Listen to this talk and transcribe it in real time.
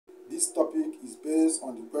This topic is based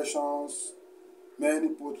on the questions many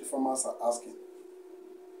poultry farmers are asking.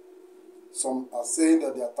 Some are saying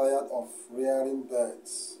that they are tired of rearing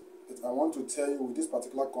birds. But I want to tell you with this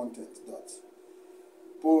particular content that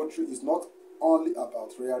poultry is not only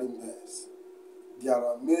about rearing birds. There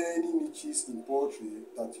are many niches in poultry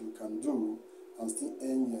that you can do and still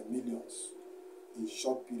earn your millions in a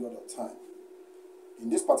short period of time. In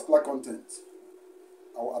this particular content,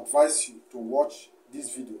 I will advise you to watch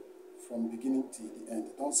this video from beginning till the end.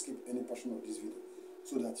 Don't skip any portion of this video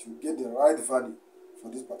so that you get the right value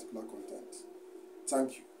for this particular content.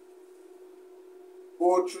 Thank you.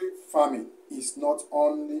 Poultry farming is not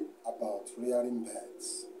only about rearing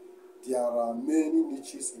birds. There are many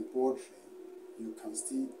niches in poultry you can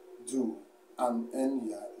still do and earn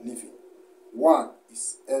your living. One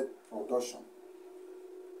is egg production.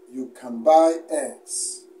 You can buy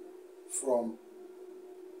eggs from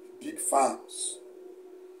big farms.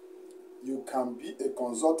 You can be a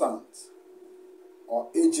consultant or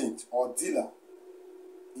agent or dealer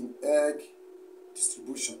in egg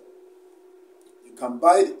distribution. You can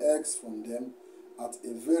buy the eggs from them at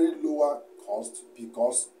a very lower cost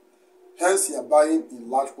because hence you are buying in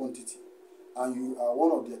large quantity and you are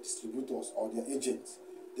one of their distributors or their agents.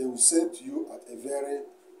 They will sell to you at a very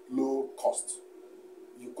low cost.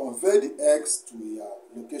 You convey the eggs to your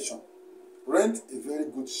location. Rent a very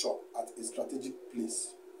good shop at a strategic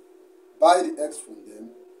place. Buy the eggs from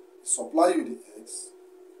them, supply you the eggs,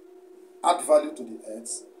 add value to the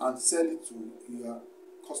eggs, and sell it to your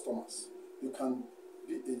customers. You can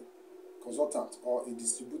be a consultant or a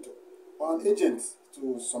distributor or an agent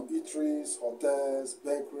to some eateries, hotels,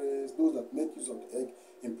 bakeries, those that make use of the egg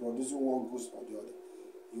in producing one goods or the other.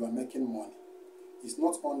 You are making money. It's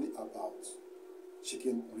not only about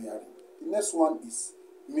chicken rearing. The next one is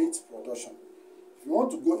meat production. If you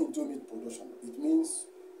want to go into meat production, it means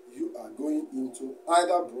you are going into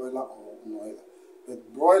either broiler or broiler.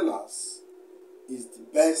 But broilers is the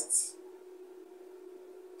best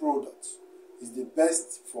product, is the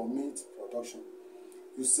best for meat production.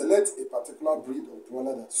 You select a particular breed of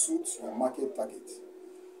broiler that suits your market target.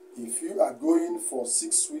 If you are going for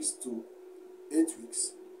 6 weeks to 8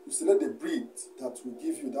 weeks, you select the breed that will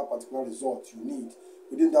give you that particular result you need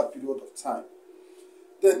within that period of time.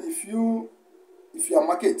 Then if your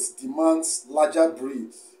market demands larger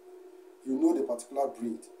breeds, you know the particular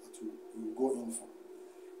breed that you go in for.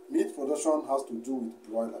 Meat production has to do with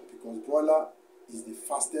broiler because broiler is the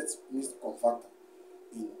fastest meat converter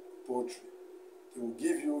in poultry. It will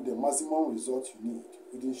give you the maximum result you need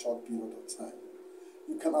within a short period of time.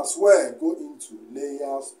 You can as well go into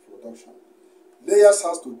layers production. Layers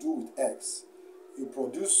has to do with eggs. You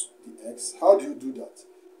produce the eggs. How do you do that?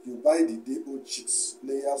 You buy the day-old chicks,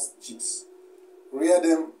 layers chicks. Rear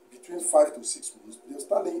them between 5 to 6 months. They'll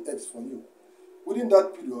start laying eggs for you. Within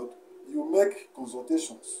that period, you make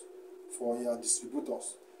consultations for your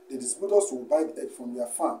distributors. The distributors will buy the egg from your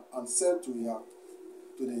farm and sell to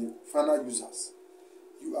the final users.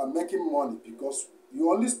 You are making money because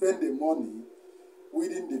you only spend the money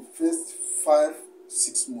within the first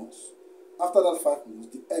 5-6 months. After that 5 months,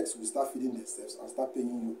 the eggs will start feeding themselves and start paying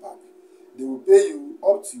you back. They will pay you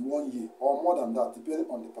up to 1 year or more than that,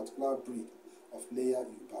 depending on the particular breed of layer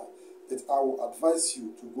you buy. But I will advise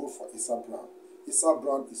you to go for Issa Brown. Issa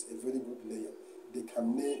Brown is a very good layer. They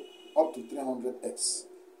can lay up to 300 eggs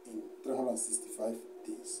in 365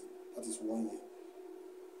 days. That is 1 year.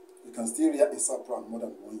 You can still rear Issa Brown more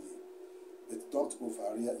than 1 year. But don't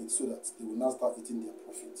over-rear it so that they will not start eating their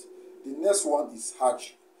profit. The next one is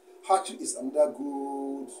hatchery. Hatchery is another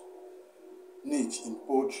good niche in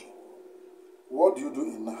poultry. What do you do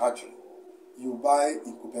in hatchery? You buy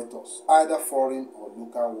incubators, either foreign or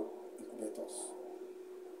local incubators.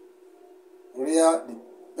 Rear the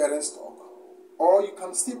parent stock, or you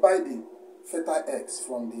can still buy the fertile eggs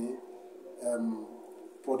from the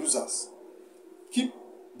producers. Keep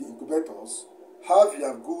the incubators, have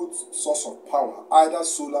your good source of power, either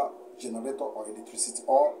solar generator or electricity,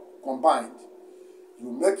 or combined.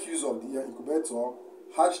 You make use of the incubator,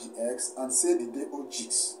 hatch the eggs, and sell the day-old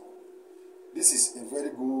chicks. This is a very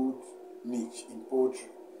good niche in poultry.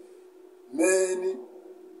 Many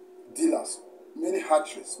dealers, many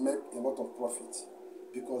hatcheries make a lot of profit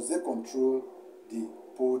because they control the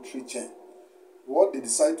poultry chain. What they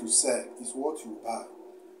decide to sell is what you buy.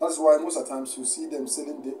 That's why most of the times you see them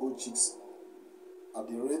selling the old chicks at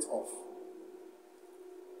the rate of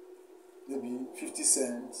maybe 50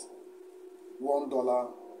 cents,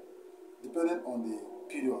 $1, depending on the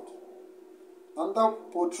period. Another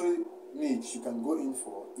poultry niche you can go in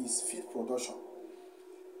for is feed production.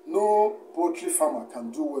 No poultry farmer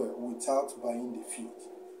can do well without buying the feed.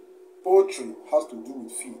 Poultry has to do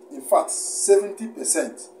with feed. In fact,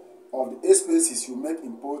 70% of the expenses you make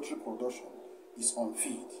in poultry production is on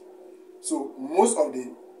feed. So most of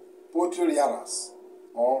the poultry rearers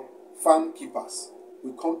or farm keepers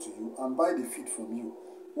will come to you and buy the feed from you.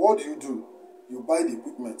 What do? You buy the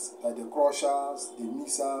equipment like the crushers, the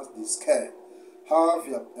mixers, the scale. Have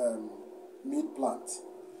your meat plant.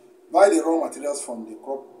 Buy the raw materials from the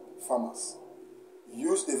crop farmers.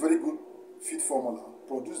 Use a very good feed formula,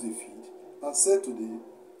 produce the feed, and sell to the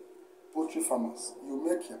poultry farmers. You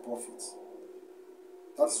make your profit.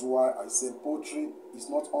 That's why I say poultry is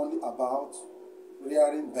not only about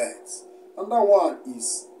rearing birds. Another one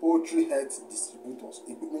is poultry health distributors,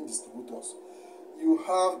 equipment distributors. You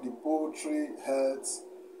have the poultry health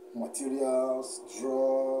materials,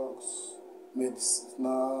 drugs,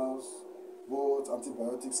 medicinals, both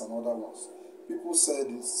antibiotics and other ones. People sell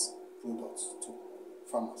these products to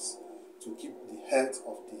farmers to keep the health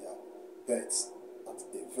of their birds at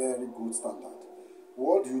a very good standard.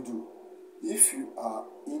 What do? If you are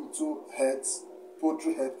into health,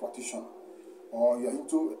 poultry health practitioner, or you are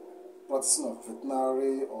into practicing of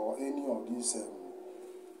veterinary or any of these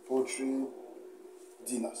poultry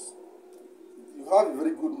dealers, you have a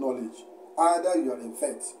very good knowledge. Either you are a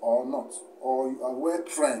vet or not, or you are well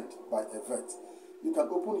trained by a vet. You can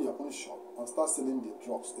open your own shop and start selling the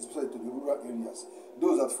drugs, especially to the rural areas.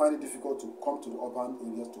 Those that find it difficult to come to the urban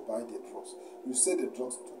areas to buy the drugs, you sell the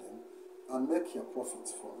drugs to them and make your profit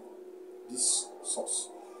from this source.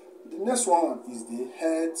 The next one is the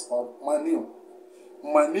health of manure.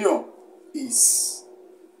 Manure is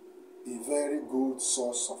a very good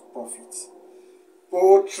source of profit.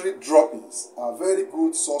 Poultry droppings are a very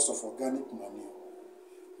good source of organic manure.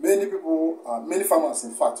 Many farmers,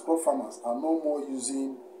 in fact, crop farmers, are no more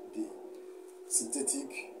using the synthetic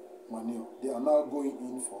manure. They are now going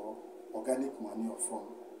in for organic manure from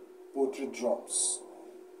poultry drums,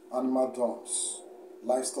 animal drums,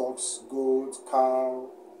 livestock, goat, cow,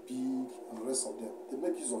 pig, and the rest of them. They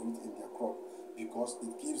make use of it in their crop because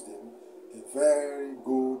it gives them a very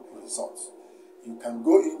good result. You can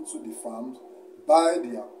go into the farms, buy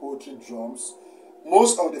their poultry drums.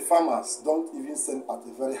 Most of the farmers don't even sell at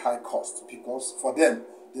a very high cost because for them,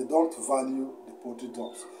 they don't value the poultry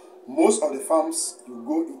drums. Most of the farms,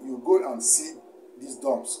 you go and see these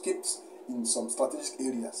drums kept in some strategic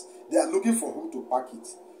areas. They are looking for whom to pack it.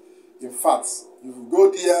 In fact, you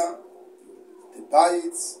go there, they buy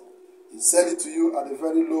it, they sell it to you at a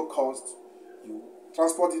very low cost, you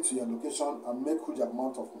transport it to your location and make huge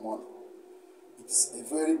amount of money. It's a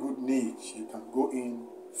very good niche you can go in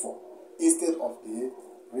for instead of the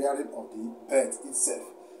rearing of the bird itself.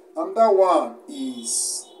 Another one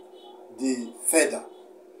is the feather.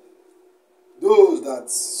 Those that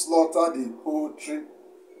slaughter the poultry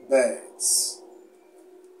birds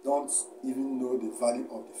don't even know the value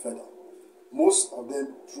of the feather. Most of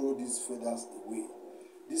them throw these feathers away.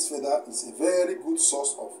 This feather is a very good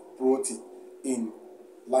source of protein in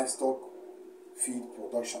livestock feed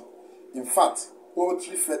production. In fact,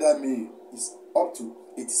 poultry feather meal is up to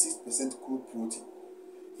 86% crude protein.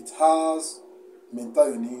 It has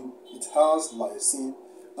methionine, it has lysine,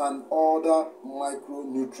 and other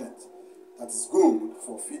micronutrients that is good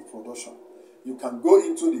for feed production. You can go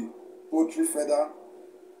into the poultry feather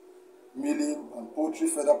milling and poultry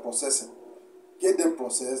feather processing, get them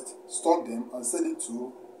processed, stock them, and sell it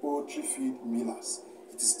to poultry feed millers.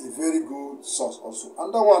 It is a very good source also.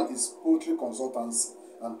 Another one is poultry consultancy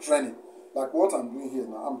and training. Like what I'm doing here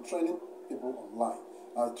now, I'm training people online.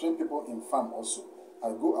 I train people in farm also. I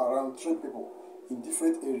go around, train people in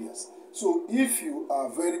different areas. So if you are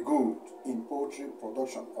very good in poultry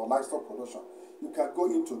production or livestock production, you can go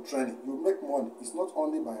into training. You make money. It's not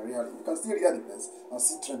only by rearing. You can still rear the birds and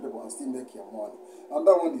still train people and still make your money.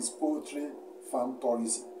 Another one is poultry farm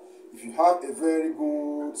tourism. If you have a very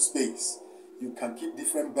good space, you can keep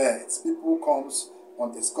different birds. People comes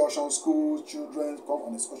on excursion, schools, children come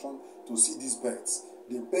on excursion to see these birds.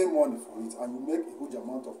 They pay money for it and you make a huge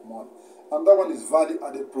amount of money. Another one is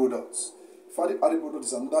value-added products. Value-added products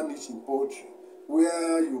is another niche in poultry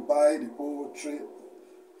where you buy the poultry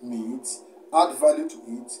meat, add value to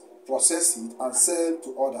it, process it, and sell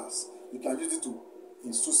to others. You can use it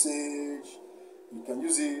in sausage. You can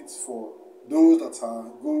use it for those that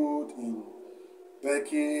are good in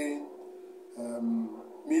baking,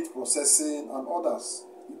 meat processing, and others.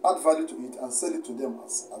 You add value to it and sell it to them at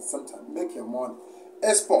the same time. Make your money.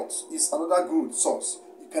 Export is another good source.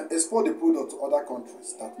 You can export the product to other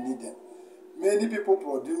countries that need them. Many people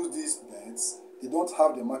produce these birds. They don't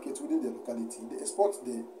have the market within the locality. They export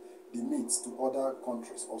the meat to other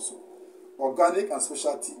countries also. Organic and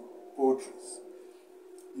specialty poultry.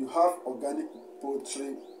 You have organic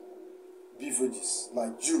poultry beverages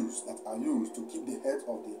like juice that are used to keep the health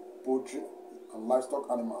of the poultry and livestock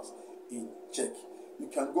animals in check. You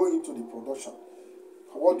can go into the production.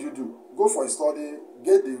 What do? Go for a study,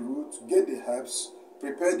 get the roots, get the herbs,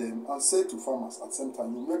 prepare them, and sell to farmers at the same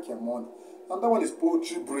time. You make your money. And that one is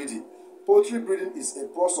poultry breeding. Poultry breeding is a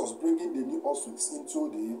process bringing the new offsprings into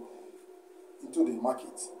the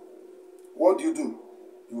market. What do?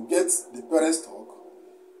 You get the parent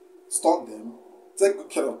stock them, take good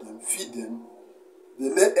care of them, feed them, they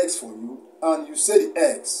lay eggs for you, and you sell the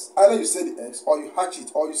eggs. Either you sell the eggs, or you hatch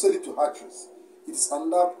it, or you sell it to hatcheries. It is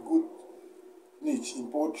another good niche in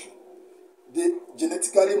poultry. They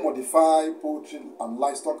genetically modify poultry and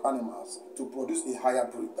livestock animals to produce a higher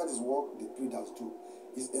breed. That is what the breeders do.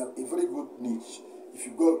 It's a very good niche. If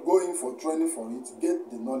you go in for training for it, get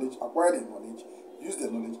the knowledge, acquire the knowledge, use the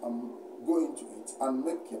knowledge, and go into it and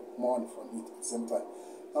make your money from it at the same time.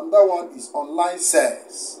 And that one is online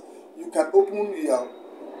sales. You can open your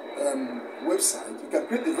website. You can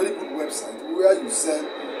create a very good website where you sell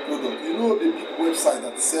product. You know the big website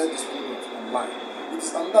that sells this product online. It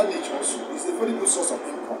is another niche also. It's a very good source of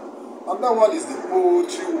income. And that one is the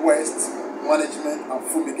poultry waste management and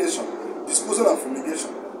fumigation. Disposal and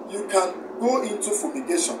fumigation. You can go into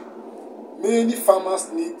fumigation. Many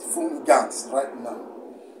farmers need fumigants right now.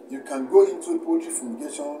 You can go into poultry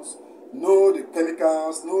fumigations, know the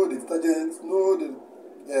chemicals, know the detergents, know the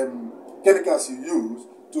chemicals you use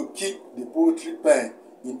to keep the poultry pen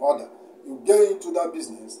in order. You get into that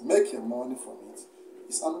business, make your money from it.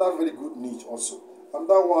 It's another very good niche also.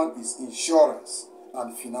 Another one is insurance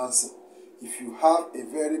and financing. If you have a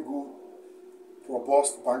very good,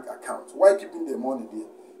 robust bank account, why keeping the money there?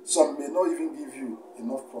 Some may not even give you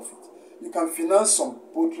enough profit. You can finance some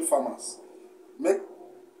poultry farmers, make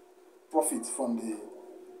profit from the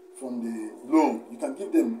loan. You can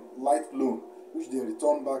give them light loan, which they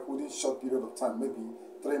return back within a short period of time, maybe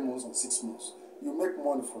 3 months or 6 months. You make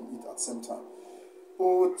money from it at the same time.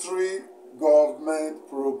 Poultry government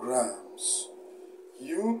programs.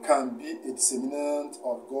 You can be a disseminant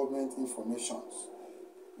of government information,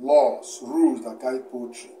 laws, rules that guide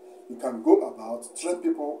poultry. You can go about, train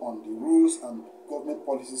people on the rules and government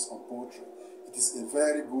policies on poultry. It is a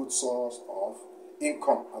very good source of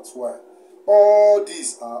income as well. All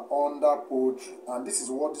these are under poultry, and this is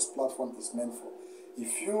what this platform is meant for.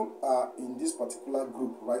 If you are in this particular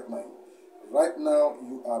group right now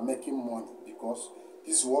you are making money, because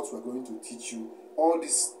this is what we're going to teach you. All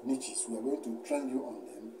these niches, we are going to train you on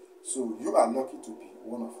them. So you are lucky to be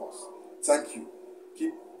one of us. Thank you.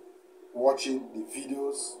 Keep watching the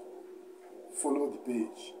videos. Follow the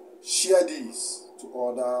page. Share this to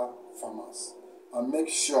other farmers. And make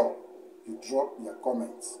sure you drop your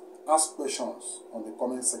comments. Ask questions on the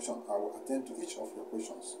comment section. I will attend to each of your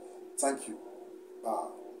questions. Thank you. Bye.